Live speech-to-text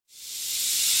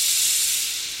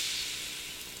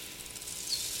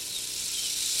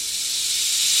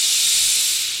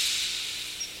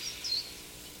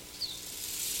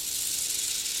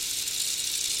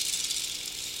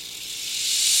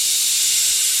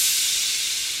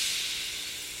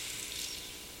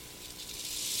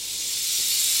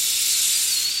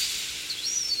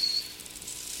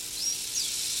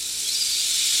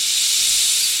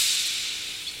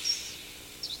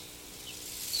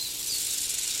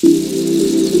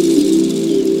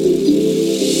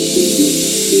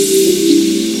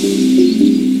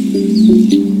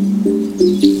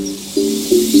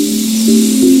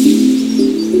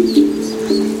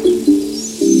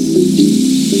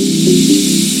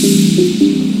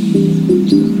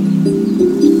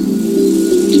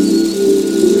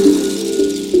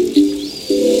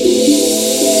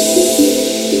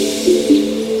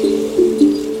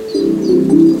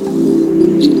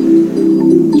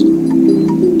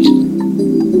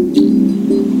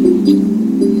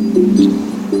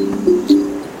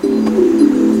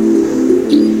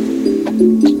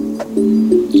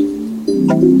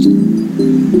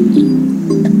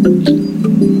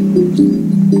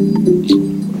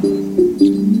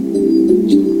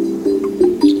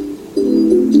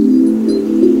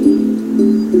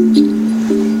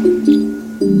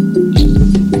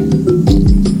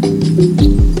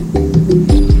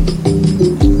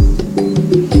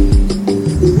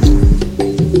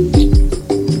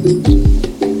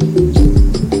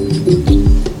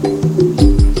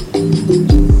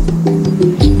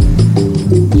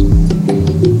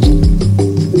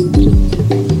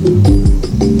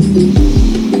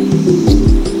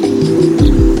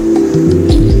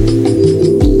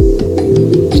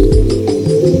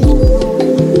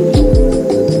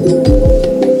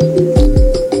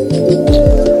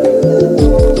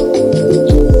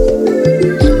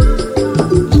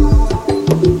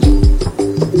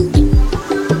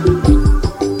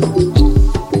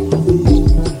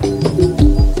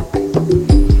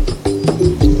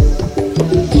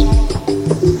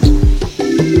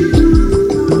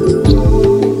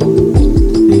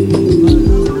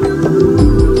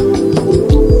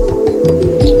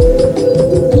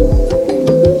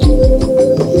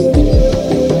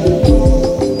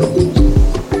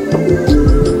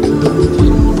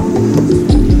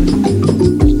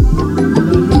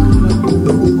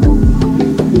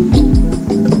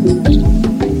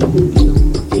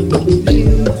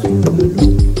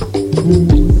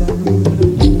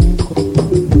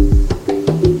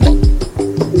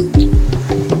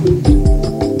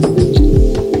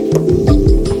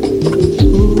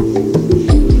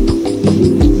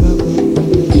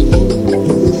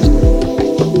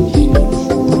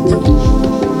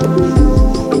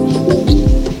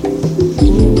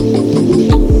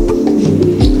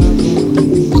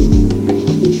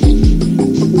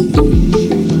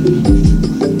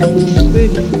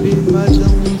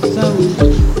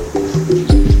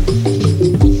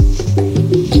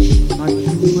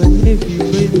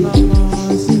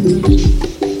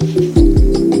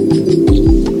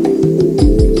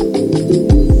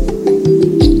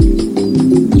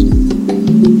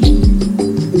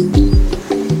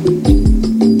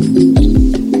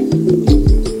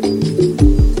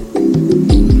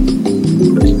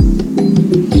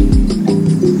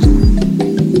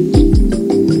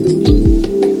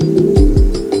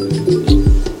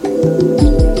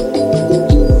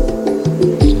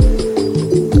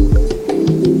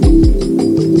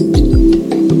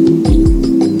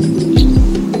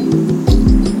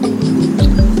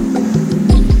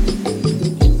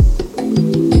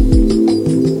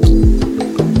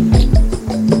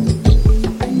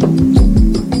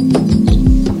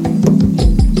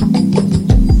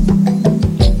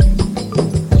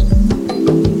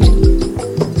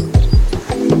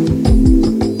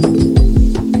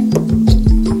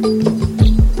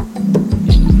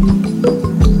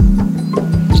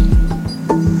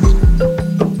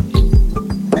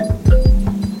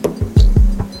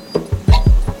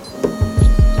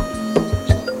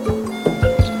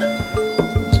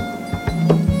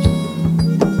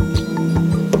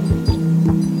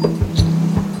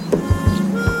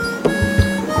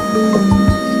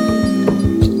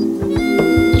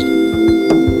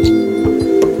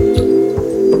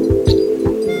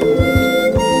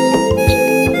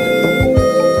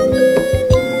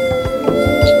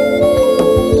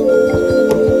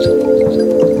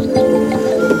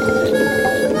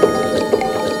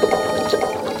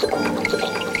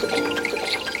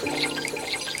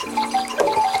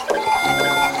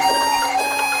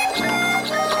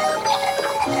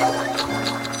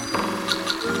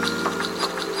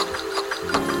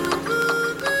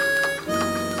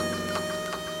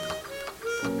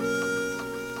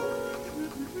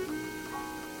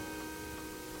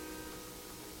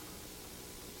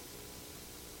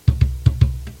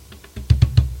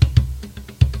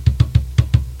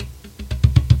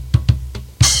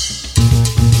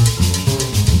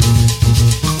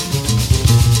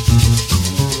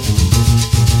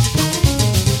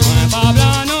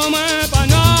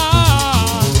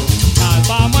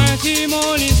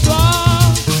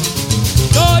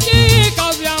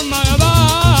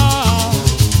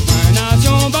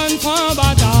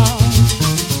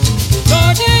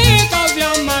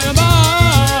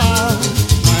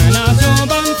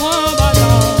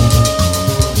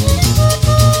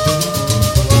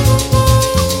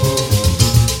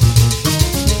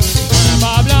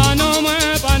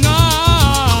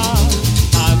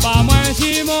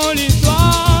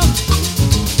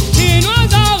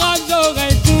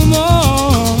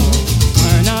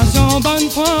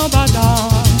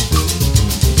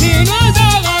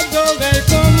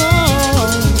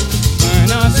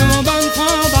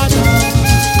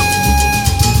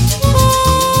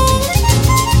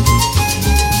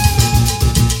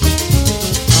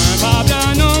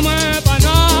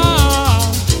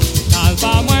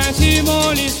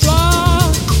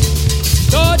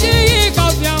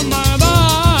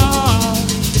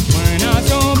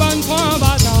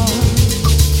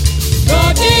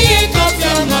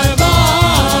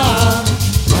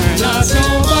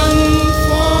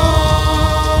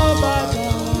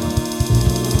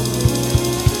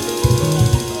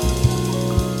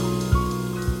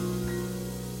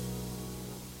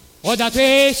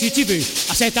Roda-toi si tu veux,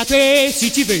 achète-toi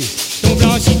si tu veux. Ton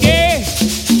blanchité,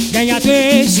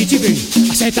 gagne-toi si tu veux,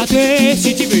 achète-toi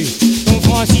si tu veux. Ton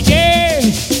francité,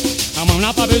 à mon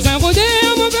n'a pas besoin de roder,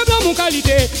 à mon peuple, à mon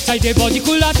qualité. Ça a été bon du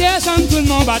coup la terre, sans tout le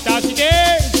monde va t'assister.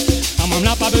 À mon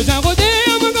n'a pas besoin de roder,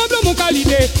 à mon peuple, à mon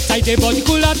qualité. Ça a été bon du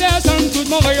coup la terre, sans tout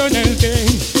mon rayonnalité.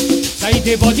 Ça a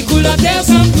été bon du coup la terre,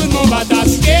 sans tout le monde va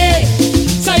t'assister.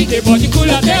 Ça a été bon du coup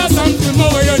la terre, sans tout mon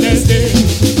rayonnalité.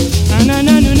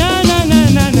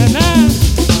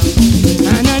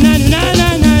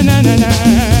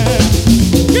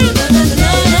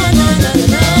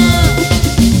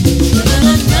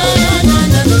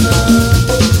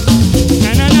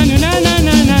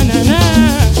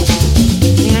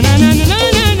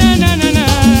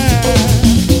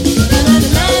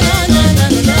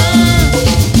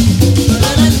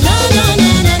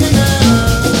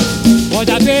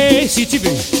 Si tu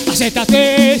veux,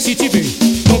 achète-toi si tu veux.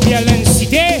 Ton bien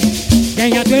l'incité,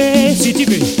 gagne-toi si tu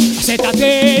veux.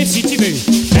 Achète-toi si tu veux.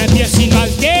 Un bien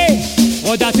sinualité,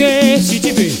 roda-toi si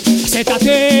tu veux.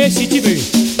 Achète-toi si tu veux.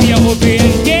 Bien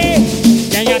européenneté,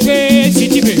 gagne-toi si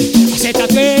tu veux.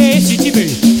 Achète-toi si tu veux.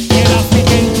 Bien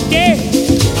l'africainité,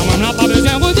 on n'en a pas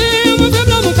besoin de roder, on veut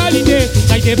blanc mon qualité.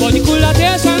 Ça a été bon du coup la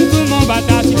terre, sans tout le monde va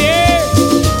t'assister.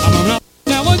 On n'en a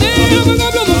pas besoin de roder, on veut blanc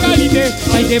mon qualité.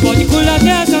 Ça a été bon du coup la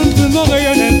terre, sans tout le monde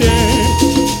rayonnait.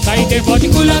 Ça a été bon du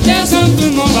coup la terre, sans tout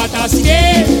le monde va t'assister.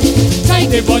 Ça a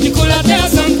été bon du coup la terre,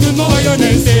 sans tout le monde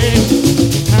rayonnait.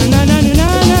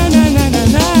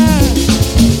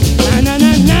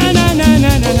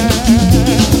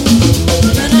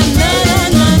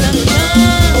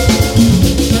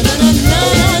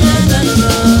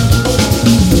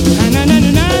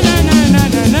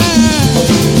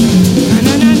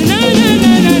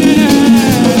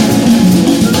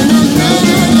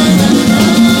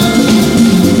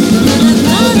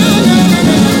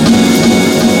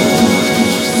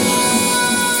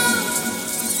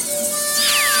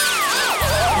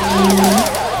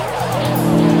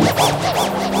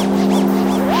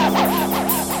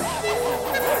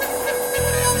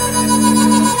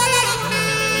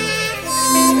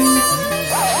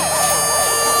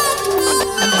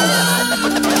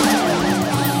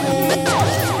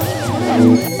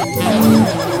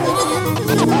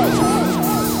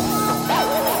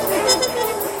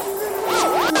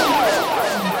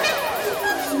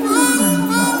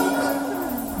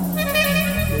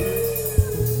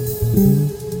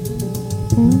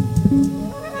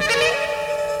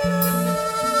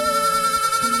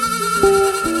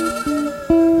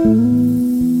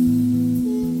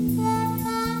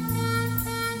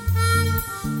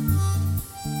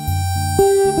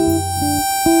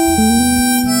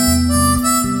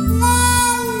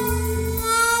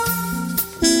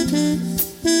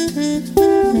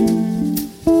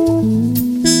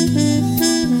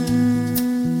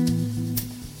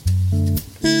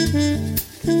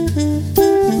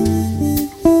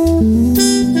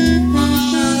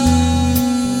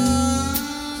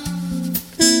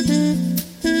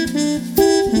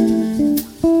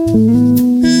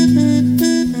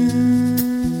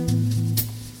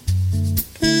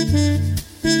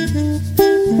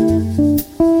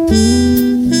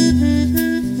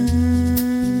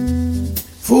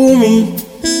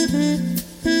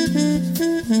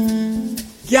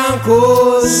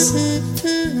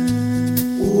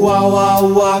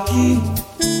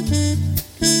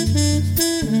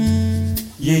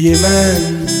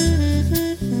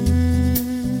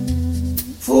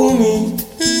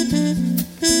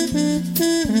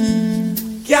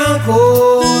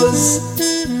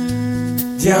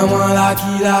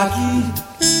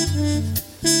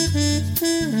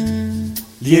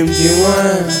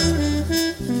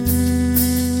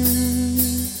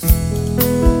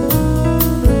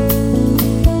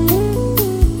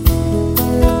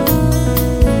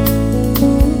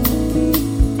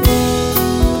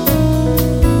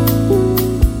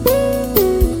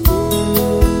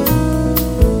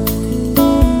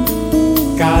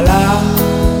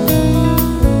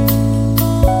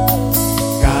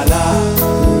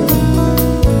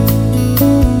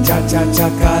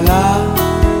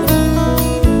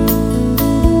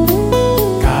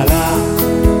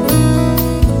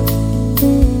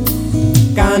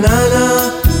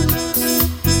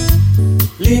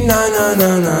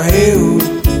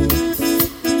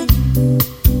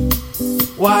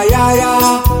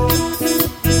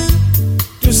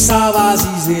 Tout ça va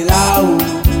zizer là-haut.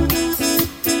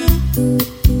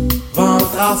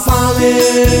 Ventre affamé,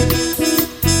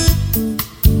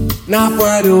 n'a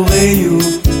point d'oreille,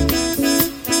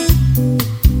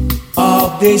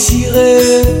 hors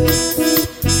déchiré,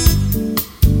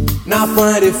 n'a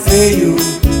point de feuilles.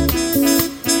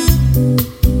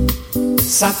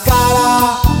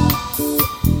 Sakala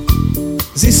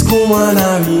Ziskuman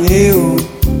avineu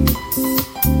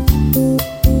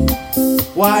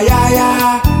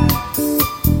Wayaya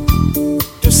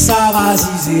Tu savas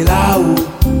dizer lá o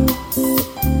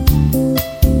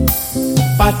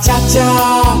Pachacha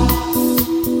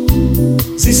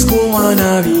Ziskuman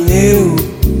avineu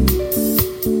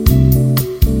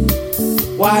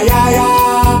Wayaya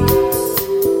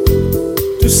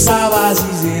Tu savas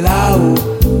dizer lá o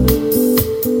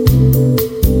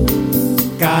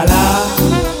Kala,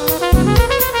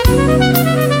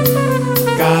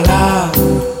 kala,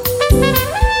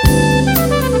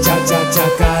 cha cha cha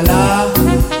kala,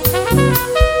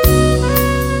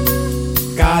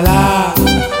 kala,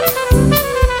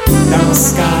 dans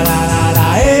kala la la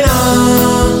ena,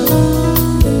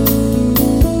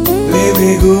 le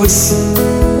begosi,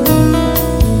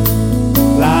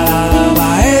 la la la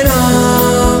baena,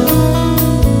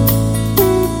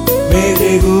 me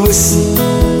begosi.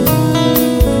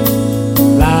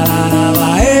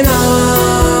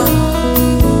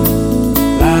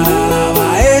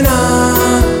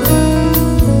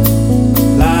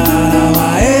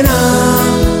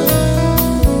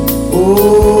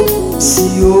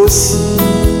 Aussi,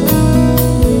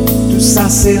 tout ça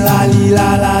c'est la li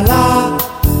la la la.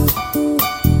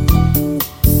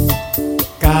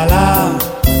 Kala,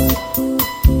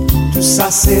 tout ça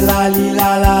c'est la li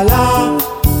la la la.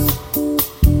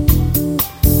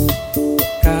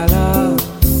 Kala,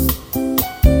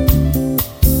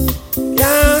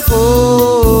 bien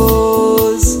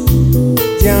cause,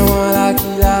 diamant la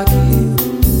qui la qui.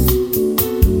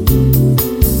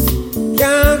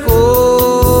 Bien cause.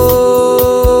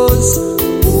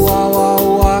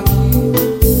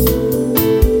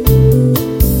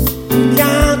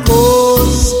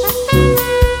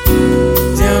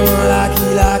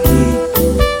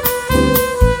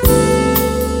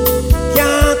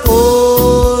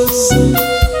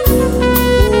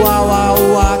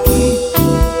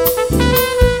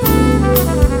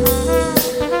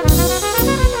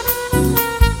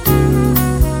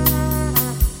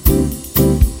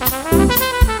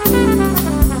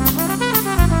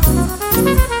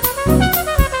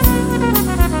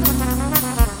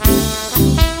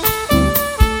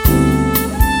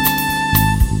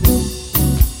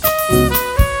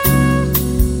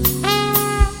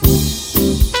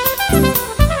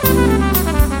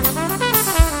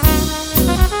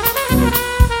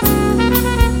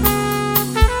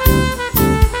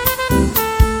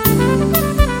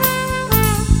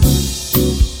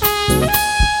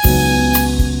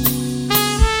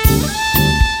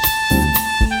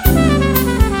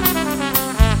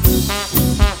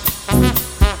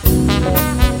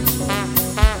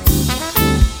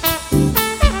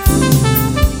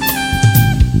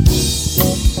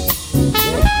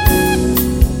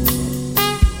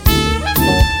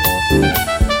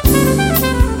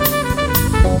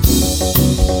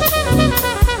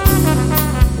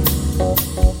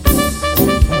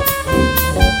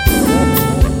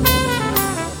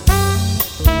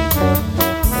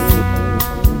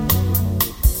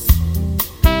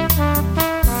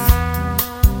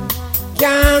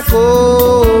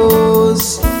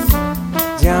 Cause,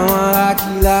 diamant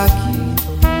laki laki.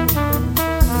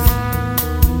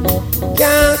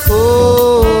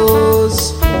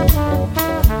 Cause,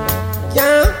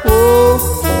 oh, oh,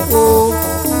 oh.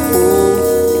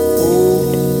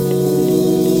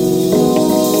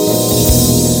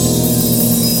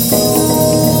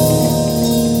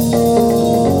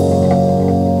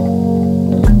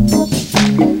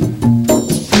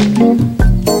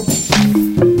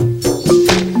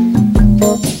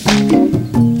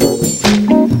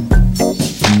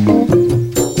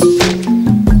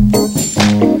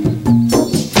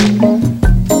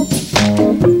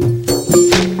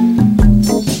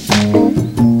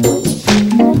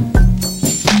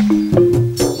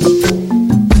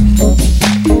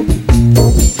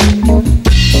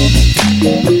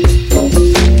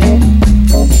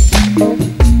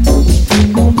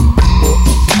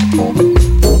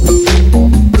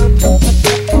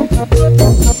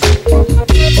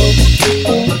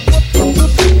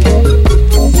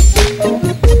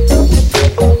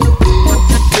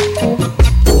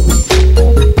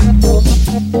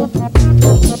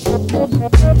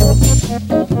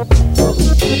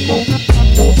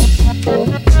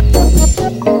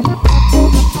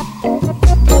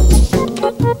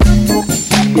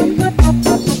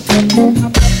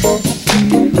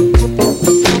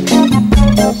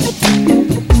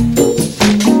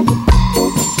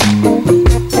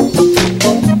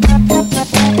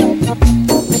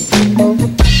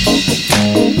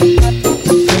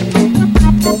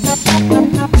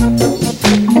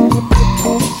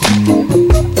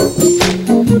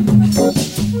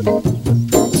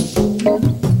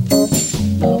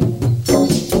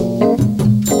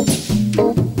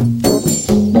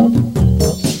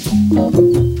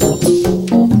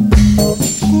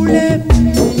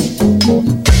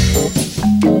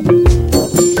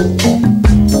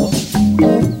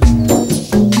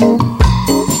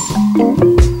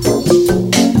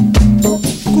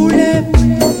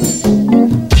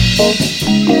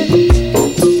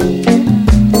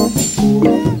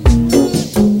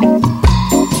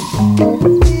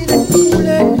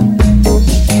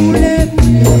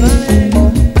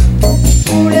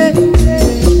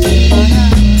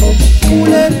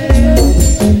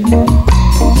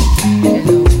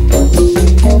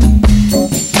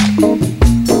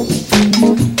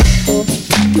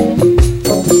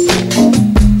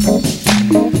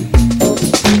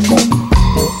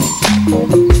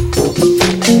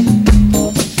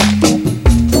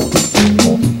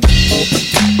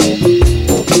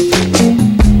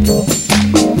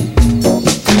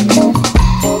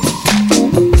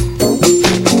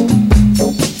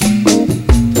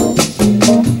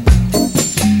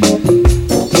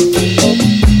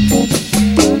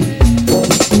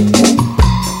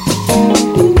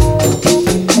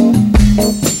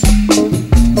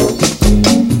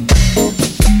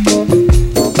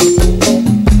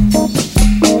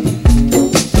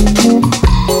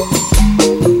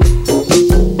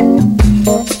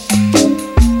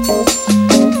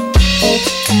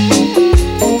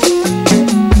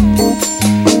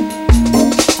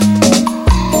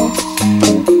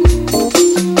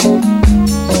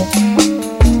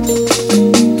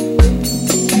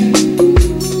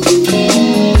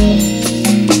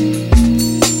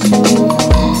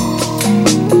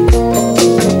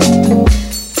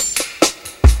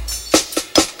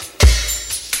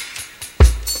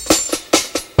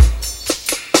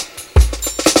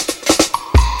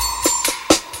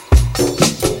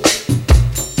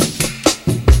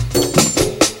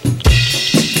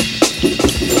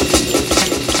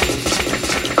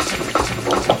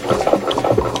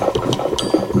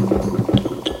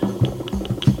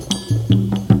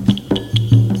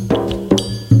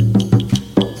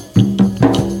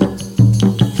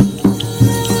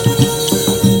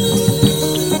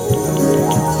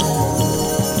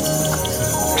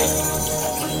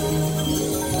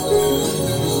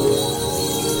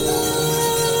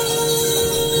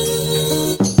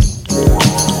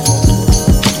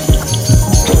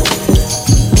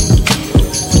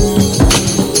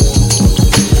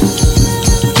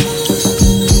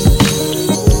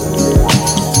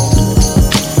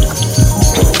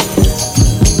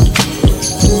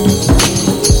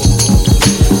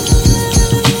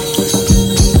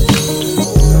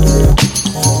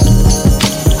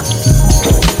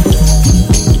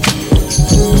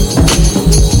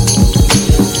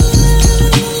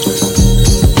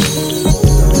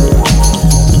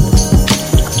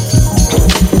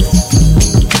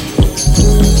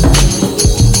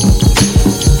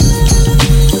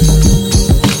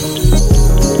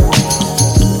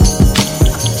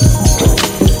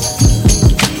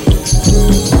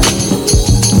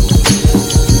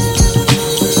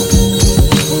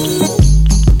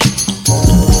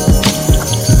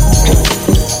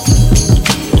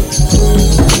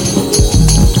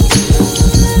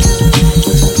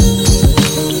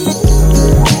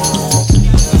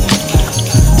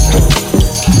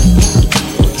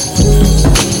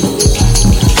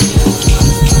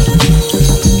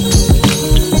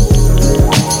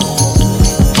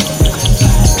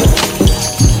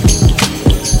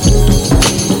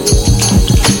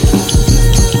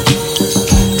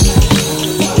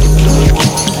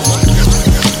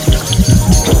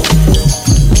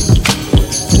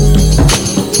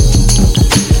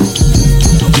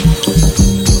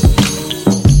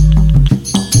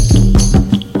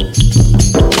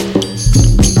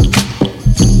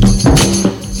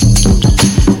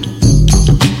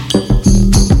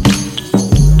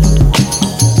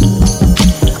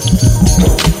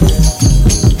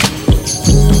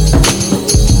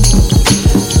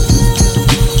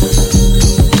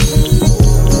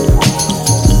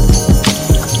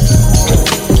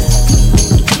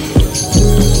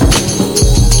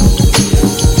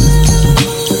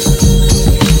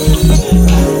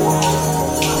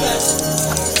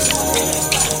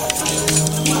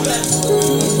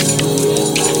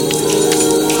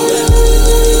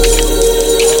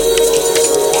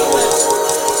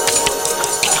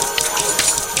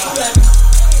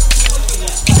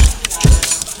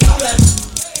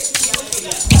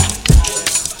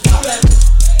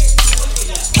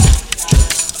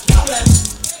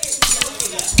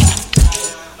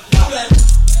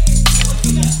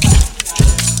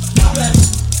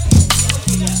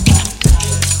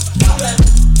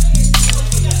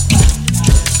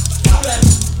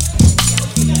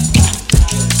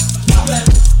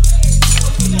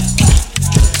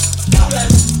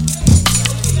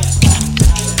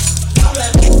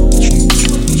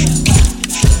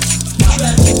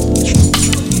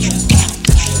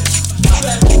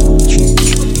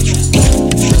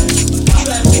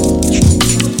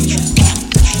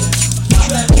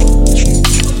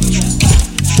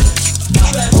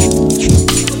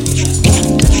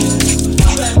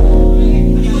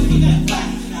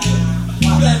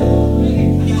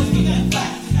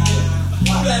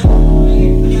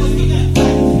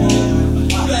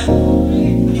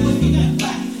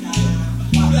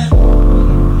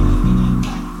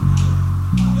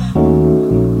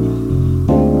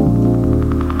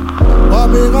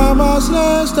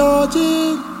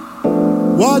 tantine.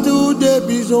 Wadou des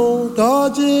bisons,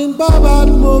 tantine, baba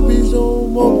de mon bison.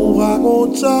 Mon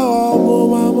raconte ça, mon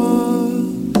maman.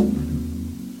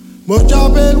 Mon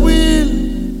chapelle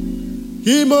Will,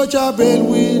 qui mon chapelle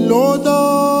Will,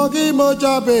 longtemps qui mon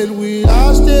chapelle Will.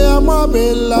 Acheté à moi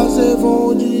belle, là c'est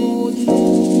vendu.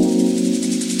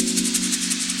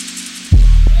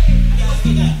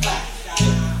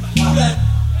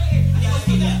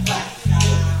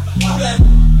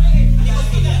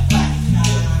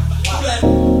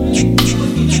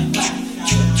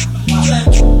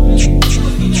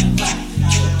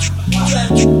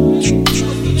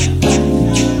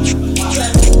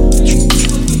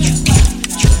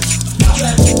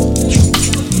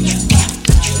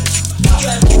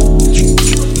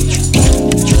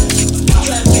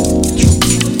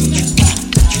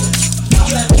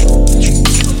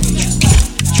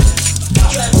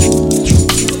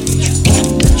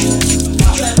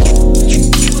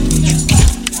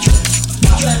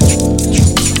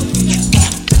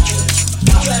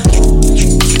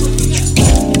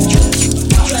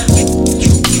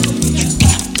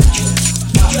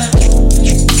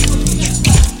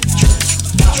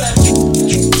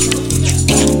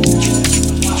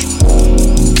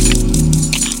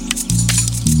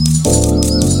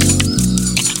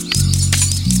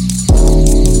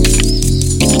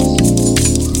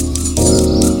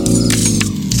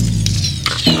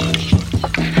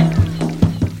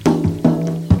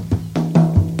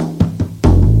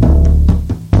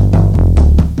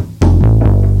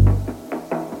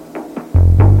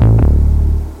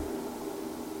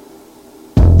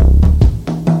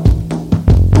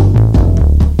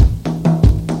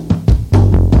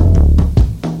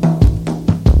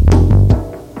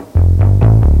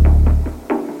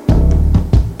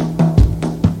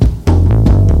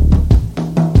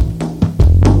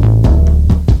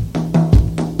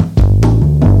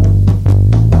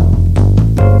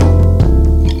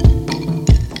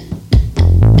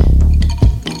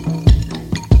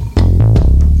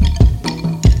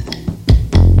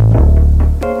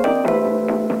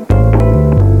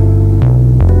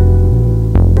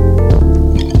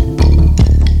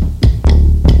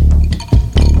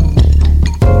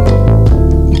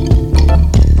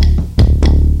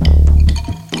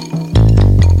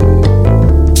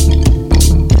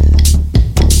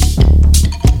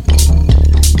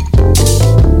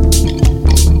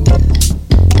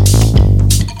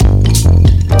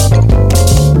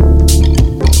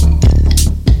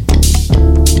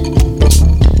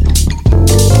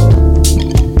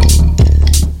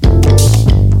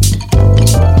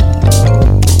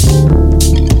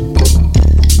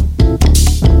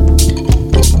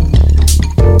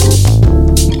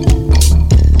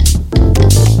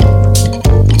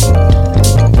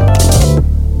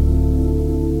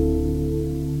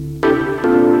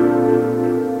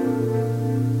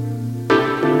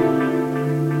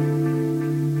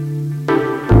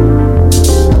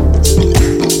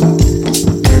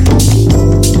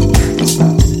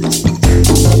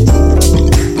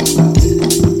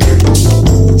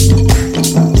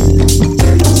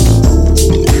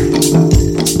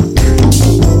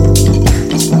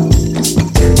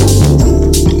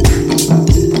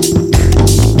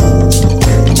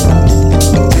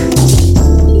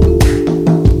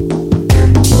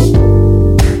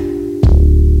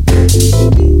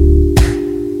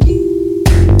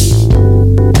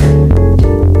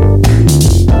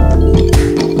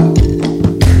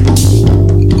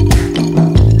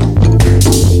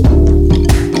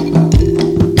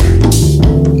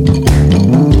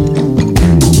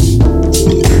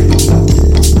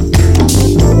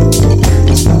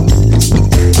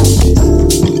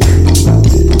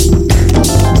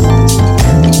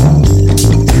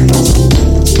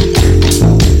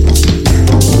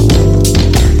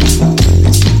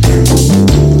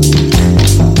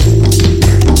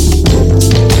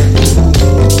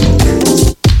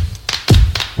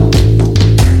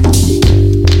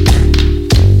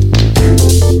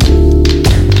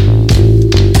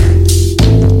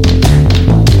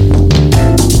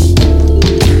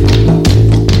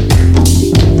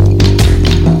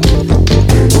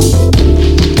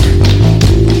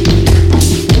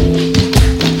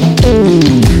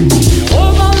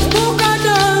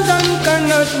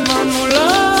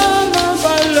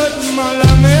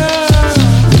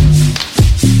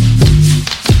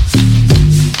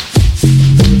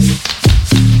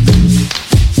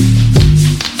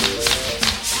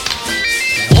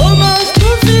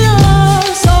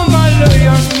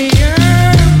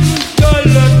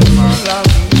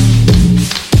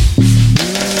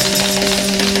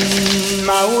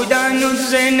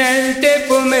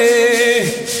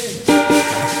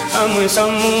 moi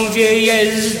sans mon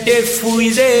vieillesse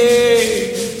défouisé.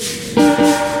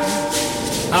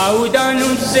 À où dans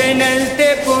nous zénel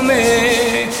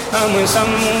dépaumé, à moi sans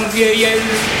mon vieillesse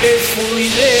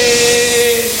défouisé.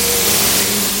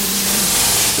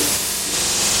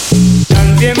 Dans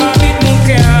le ma vie mon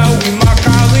cœur, oui ma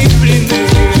carré plimé.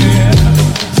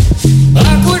 À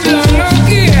coup de la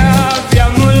nokia, via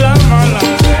mon la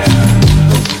malade.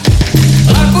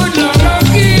 À coup de la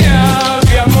nokia,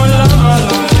 via mon la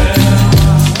malade.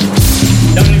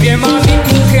 Dans le ma vie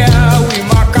mon cœur, oui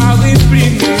ma carré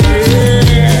plimé.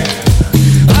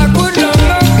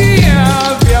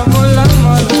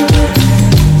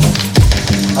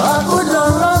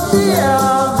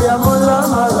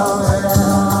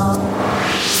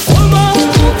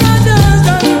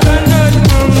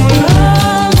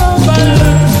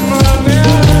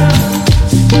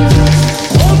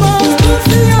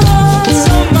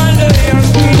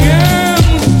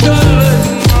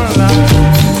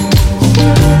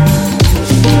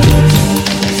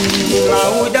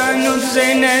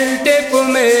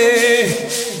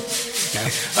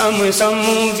 Moi sans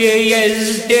mon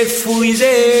vieillesse défouisé.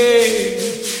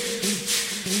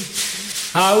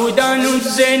 À où dans nous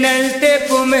zénel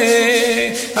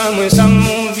dépaumé. À moi sans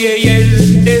mon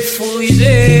vieillesse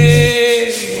défouisé.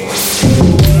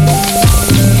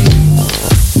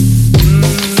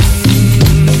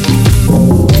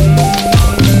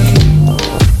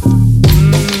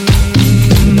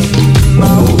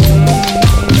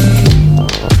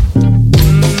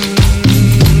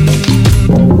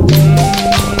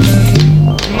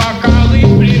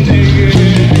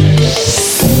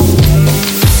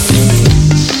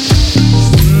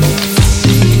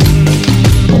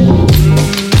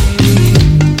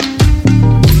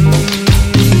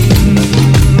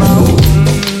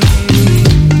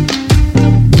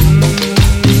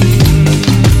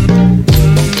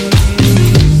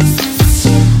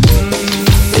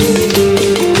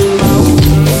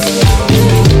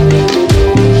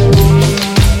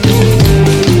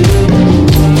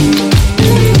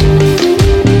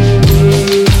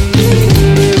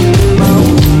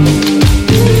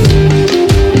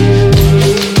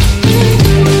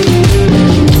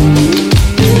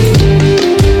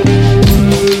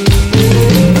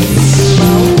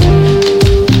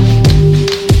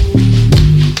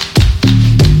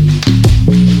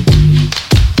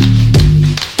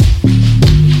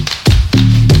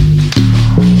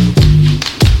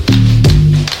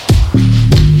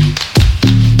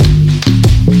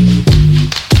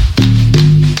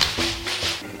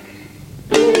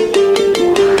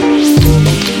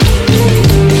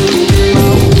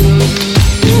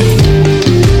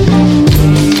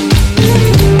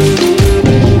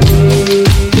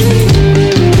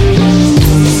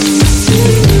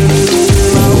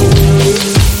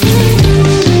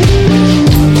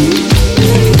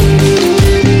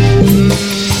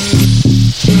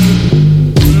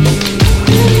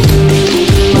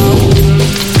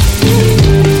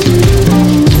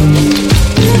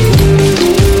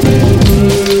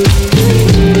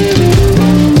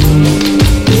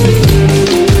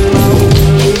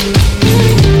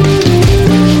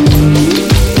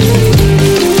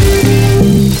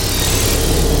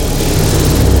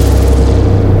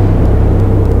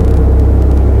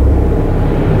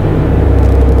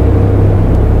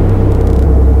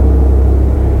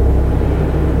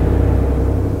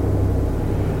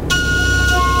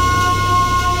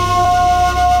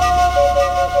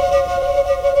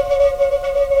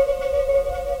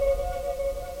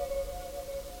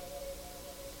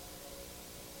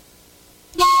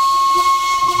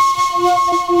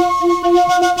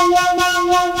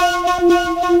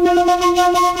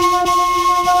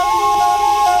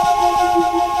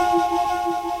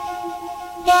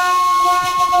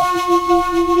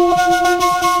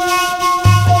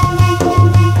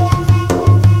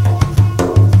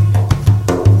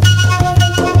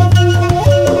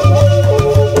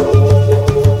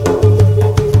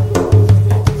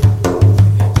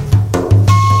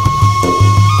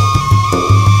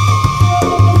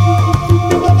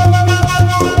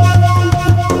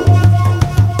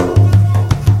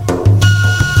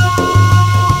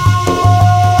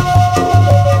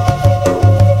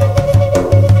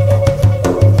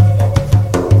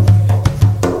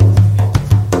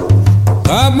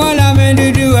 Trappe-moi la main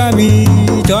doudou ami,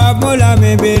 trappe-moi la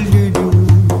main belle doudou.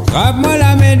 Trappe-moi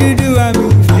la main doudou ami,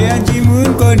 fais un petit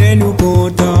monde connaît nous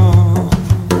content.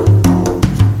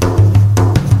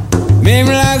 Même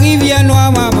la rivière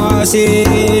noire maman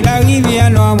c'est, la rivière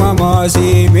noire maman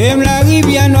c'est. Même la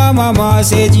rivière noire maman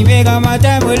c'est, tu veux qu'à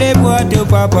matin me les bois de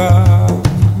papa.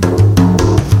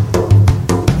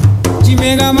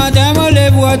 Jimé gamata me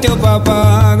le bois te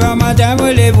papa, gamata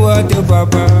me le bois te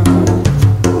papa.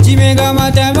 Jimé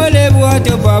gamata me le bois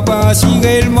te papa, si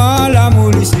réellement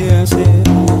l'amour c'est sincère.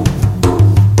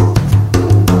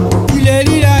 Il est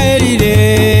là, il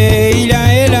est, il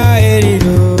a, il a, il est.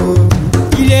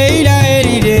 Il est là,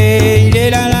 il est, il est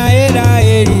là, il a,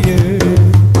 il est.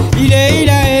 Il est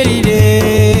là, il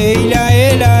est, il a,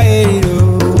 il a, il est.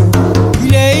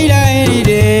 Il est là, il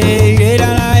est, il est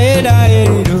là, il a, il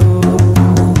est.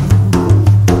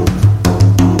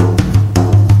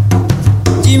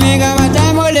 Jimé gamata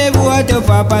me le bois te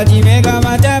papa, Jimé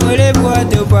gamata me le bois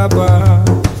te papa.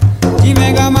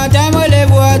 Jimé gamata me le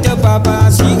bois te papa,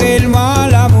 si réellement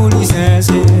l'amour est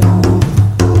sincère.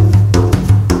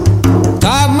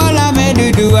 Trappe-moi la main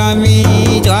doudou ami,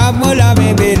 trappe-moi la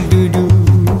main belle doudou.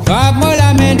 Trappe-moi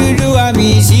la main doudou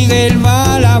ami, si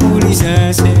réellement l'amour est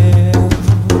sincère.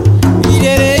 Il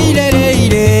est, il est,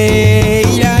 il est,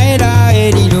 il a, il a, il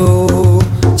est.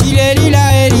 Il est, il a,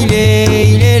 il est,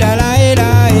 il est là, là, il a,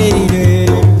 il est.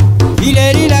 Il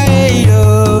est, il a, il est,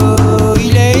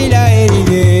 il est, il a,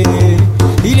 il est.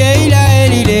 Il est, il a,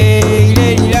 il est, il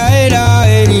est, il a, il a,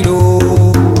 il est.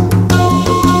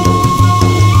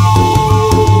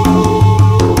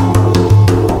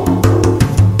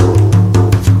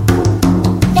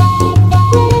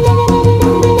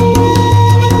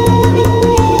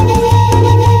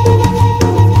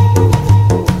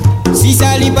 Si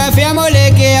ça lui pas faire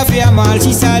mollet qui a fait mal,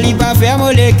 si ça lui pas faire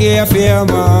mollet qui a fait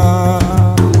mal.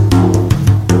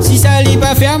 Si ça lui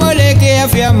pas faire mollet qui a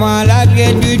fait mal, la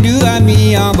gueule doudou a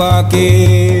mis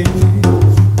embarqué.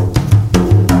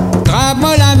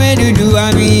 Trappe-moi la main doudou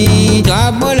ami,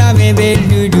 trappe-moi la main belle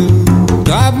doudou.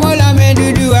 Trappe-moi la main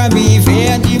doudou ami,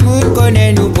 fais un petit monde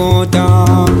connaît nous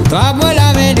content. Trappe-moi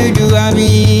la main doudou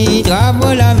ami,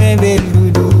 trappe-moi la main belle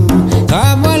doudou.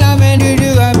 Trappe-moi la main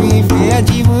doudou ami, fais un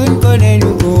petit monde connaît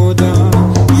nous content.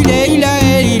 Il est, il a,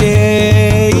 il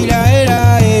est, il a, il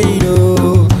a, il est.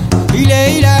 Il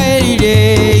est, il a, il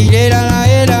est, il est là, là,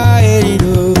 il a, il est.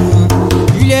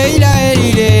 Il est, il a,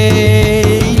 il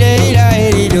est, il est, il a,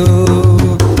 il est.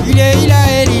 Il est, il a,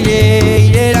 il est,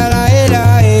 il est là, là, il a,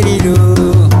 il est.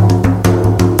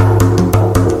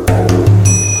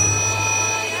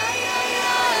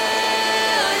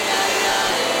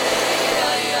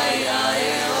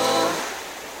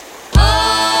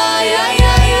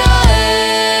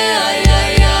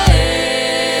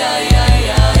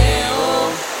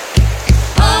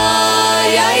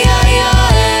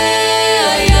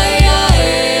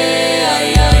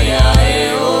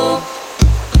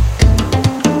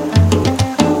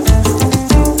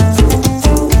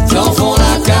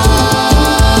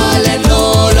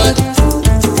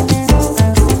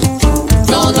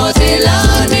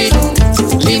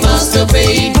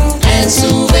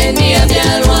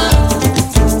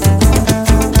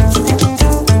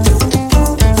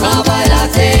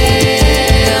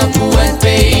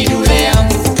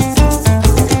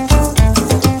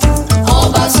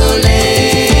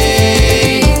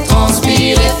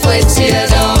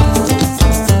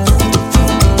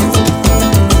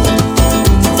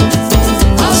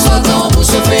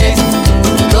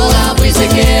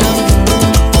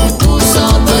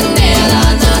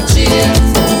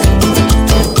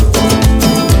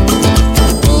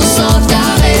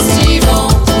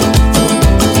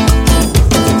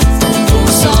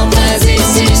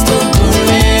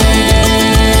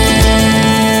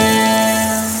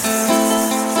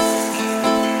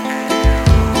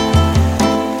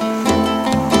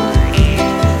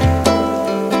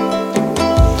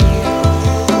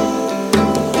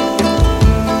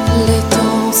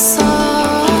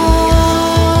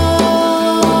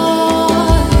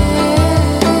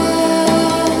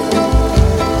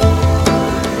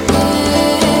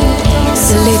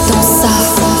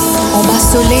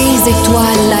 Les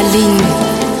étoiles, la ligne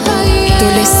de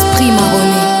l'esprit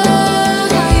marronné.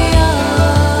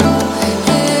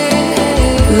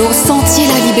 L'eau sentier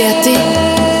la liberté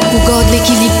pour garder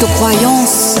l'équilibre de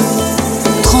croyances,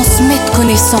 transmettre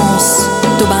connaissance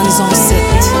de bandes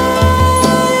ancêtres.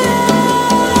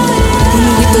 Pour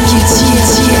nous de qui tire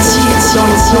dans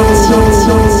le ciel.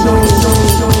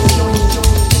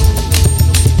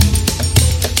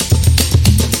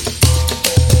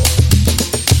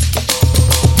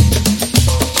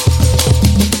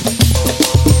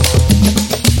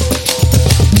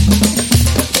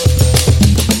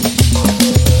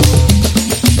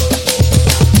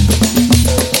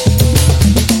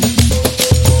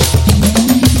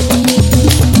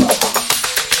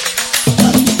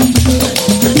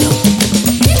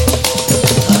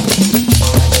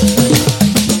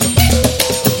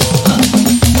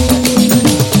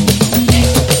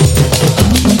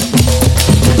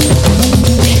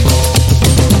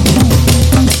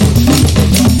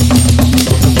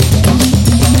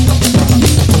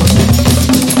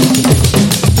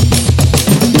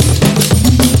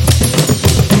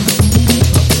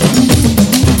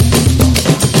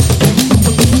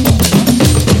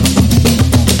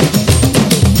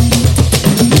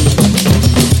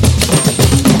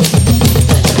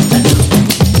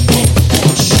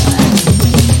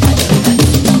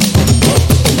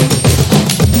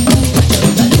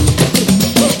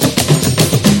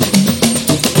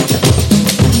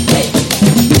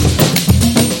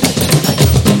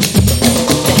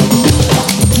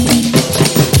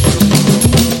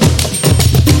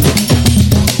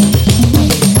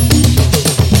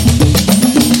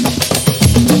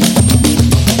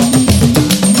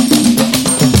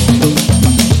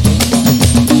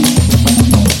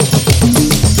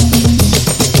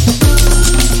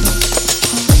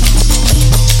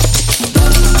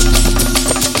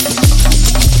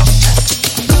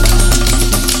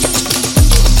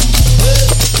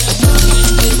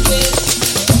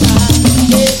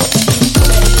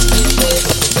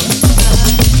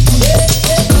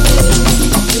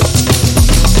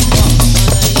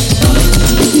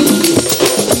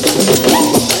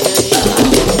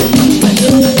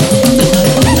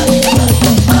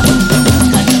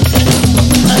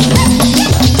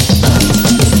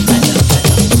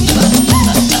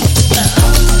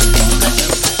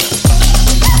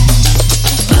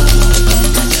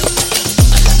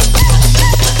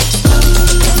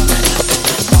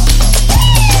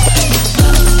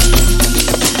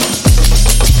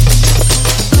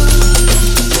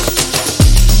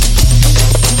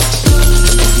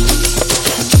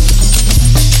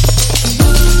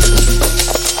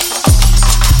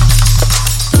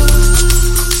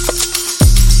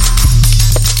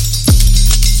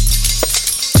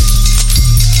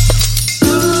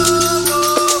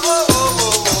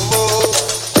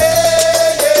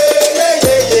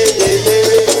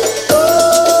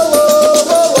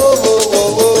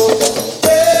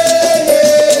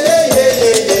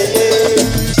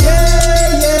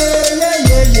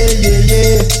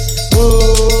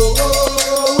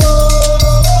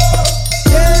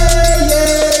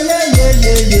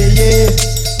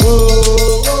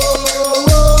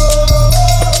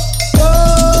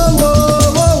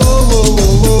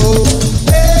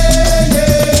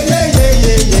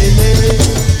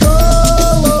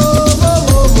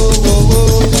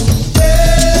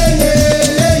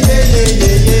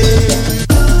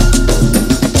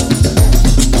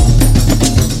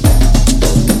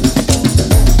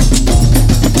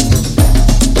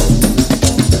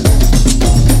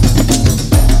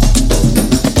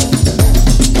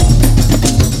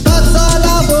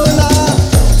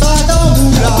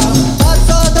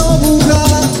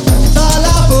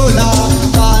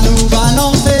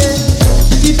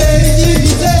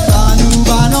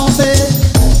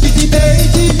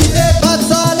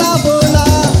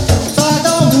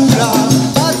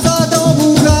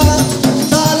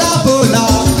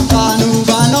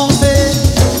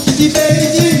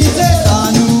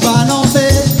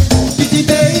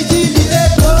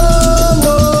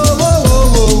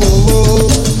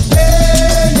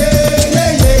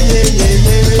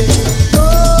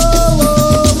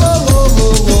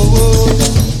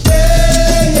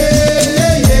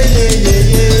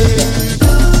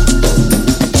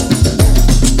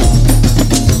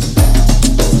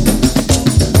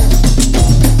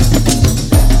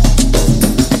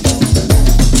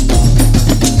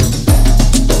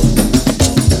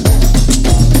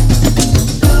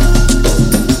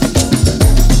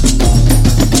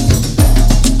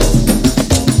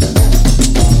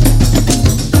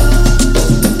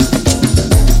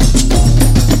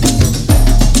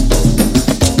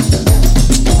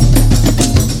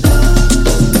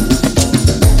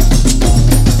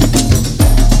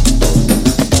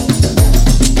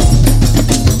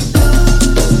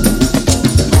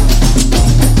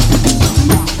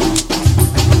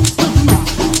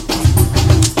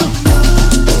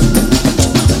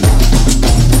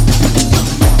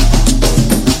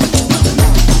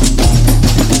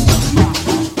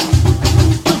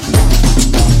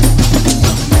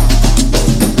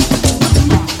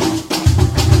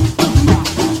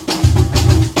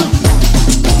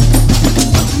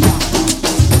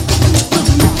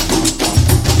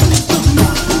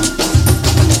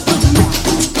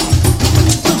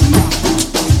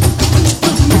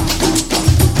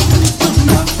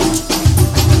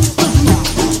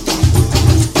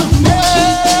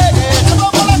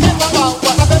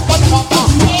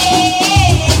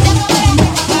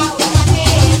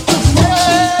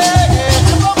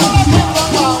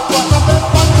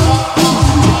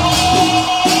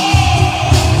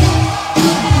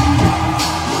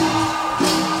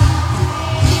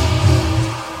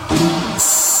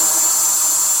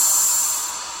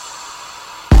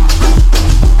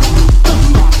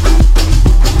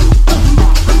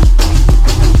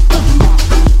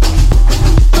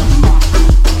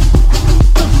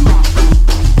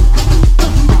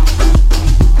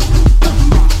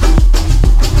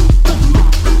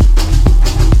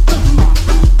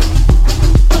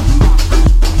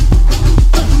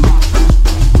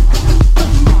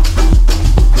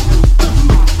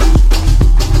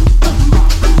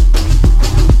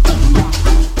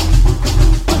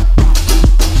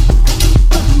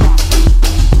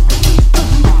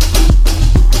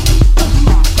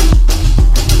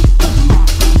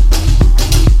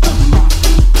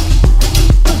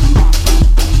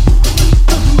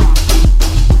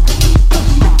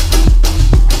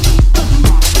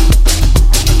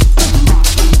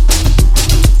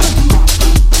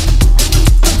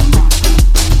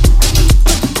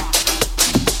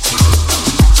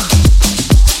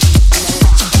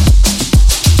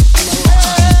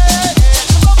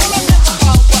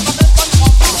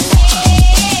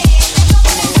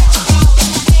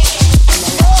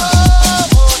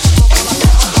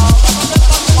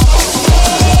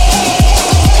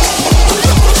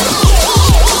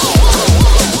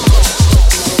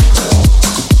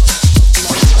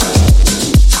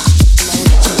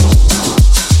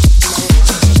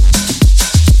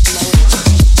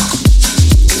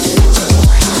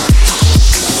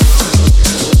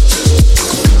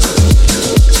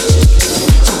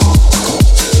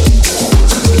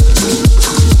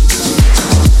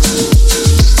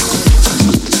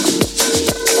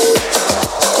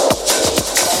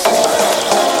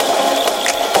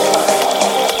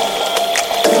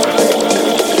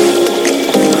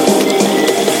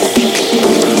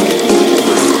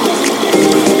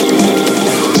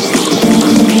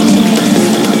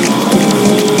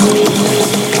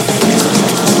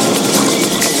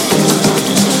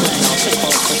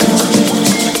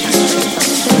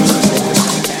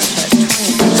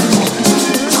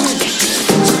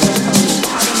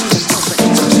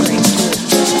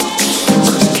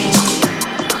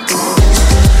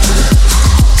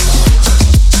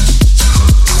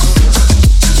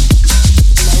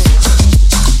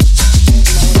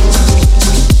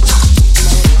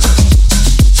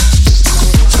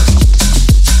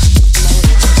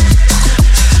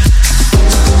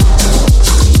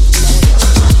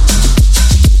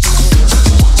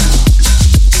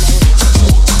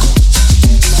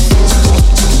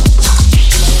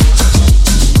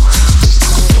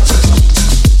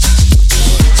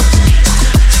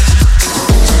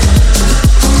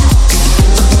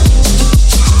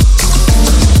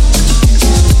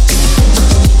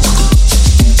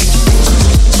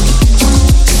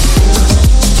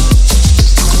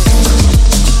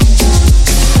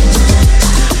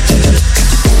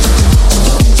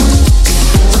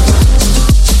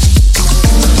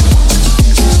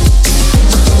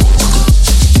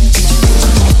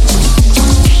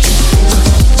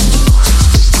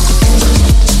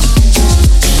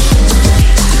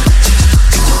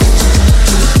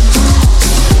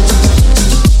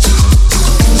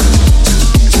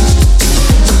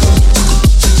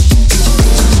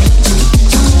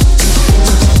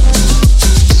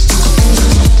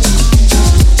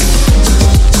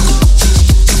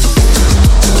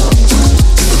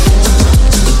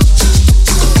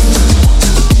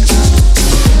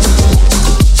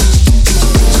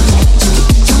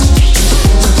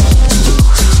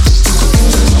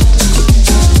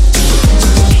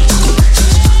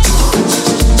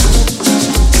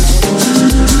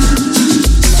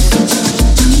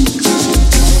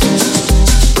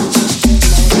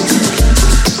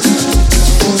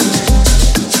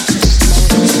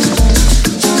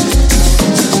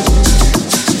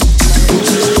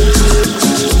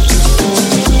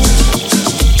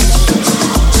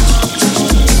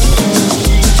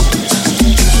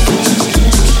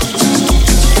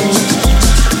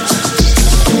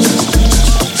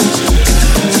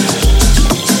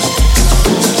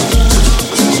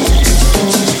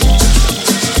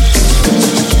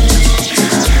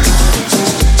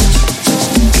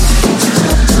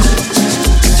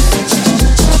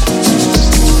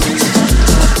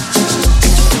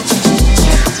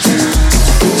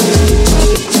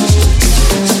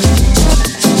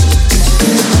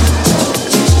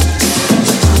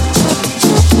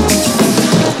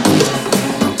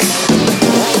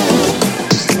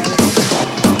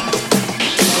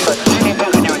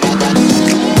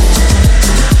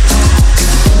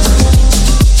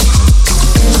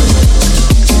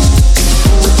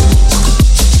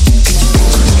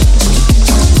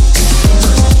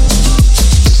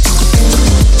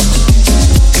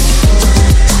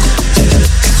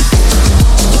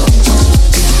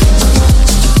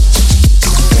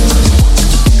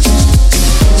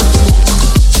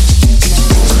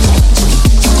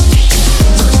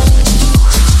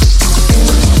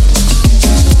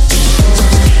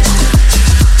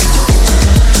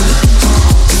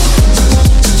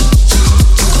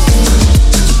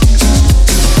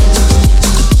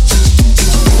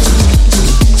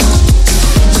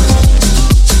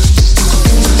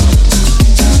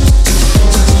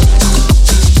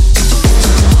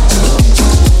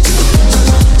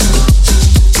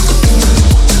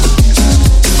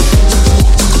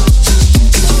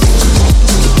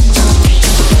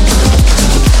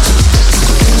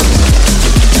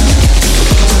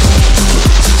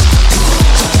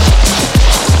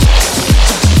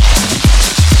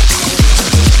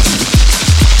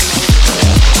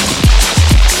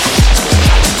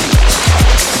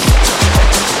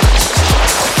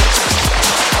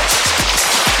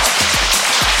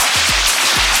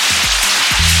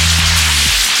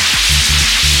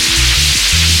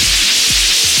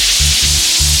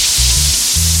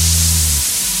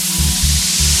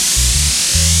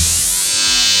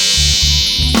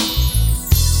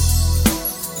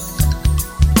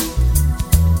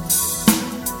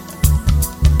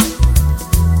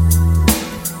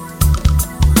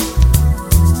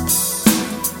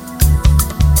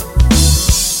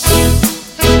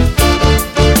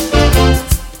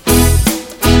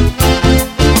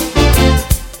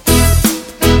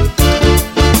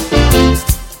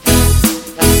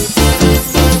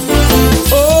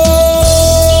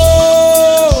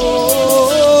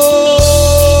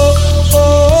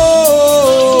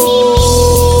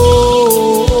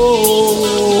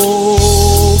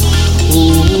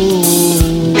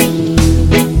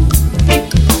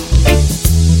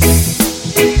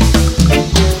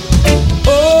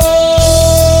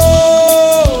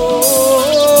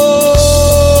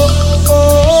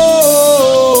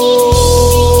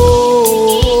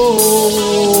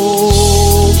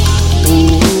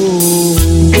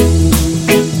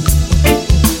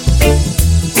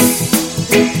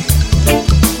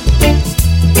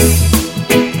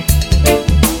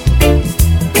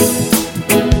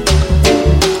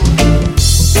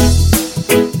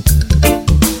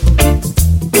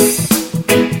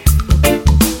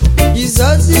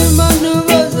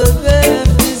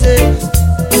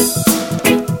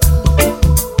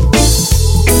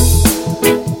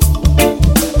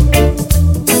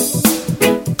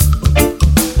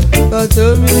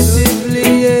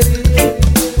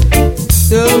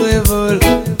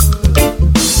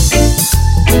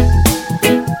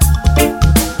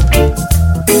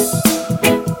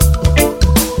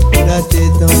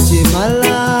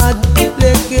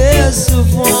 de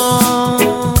souffrance.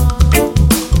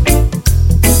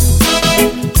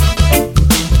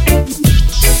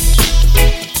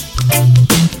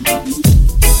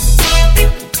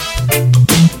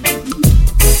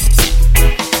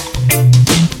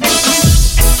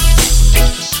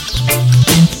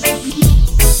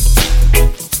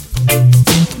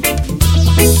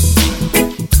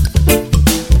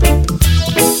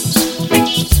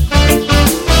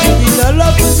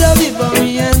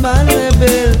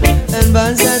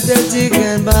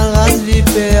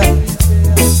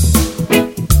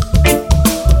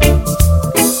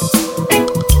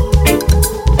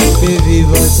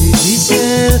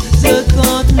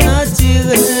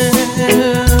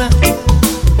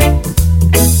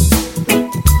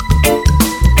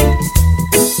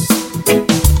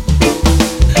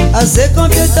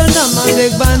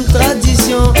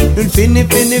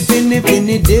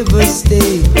 Fini dévasté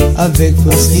avec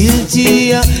force qu'il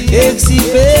tire et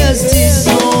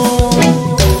superstition.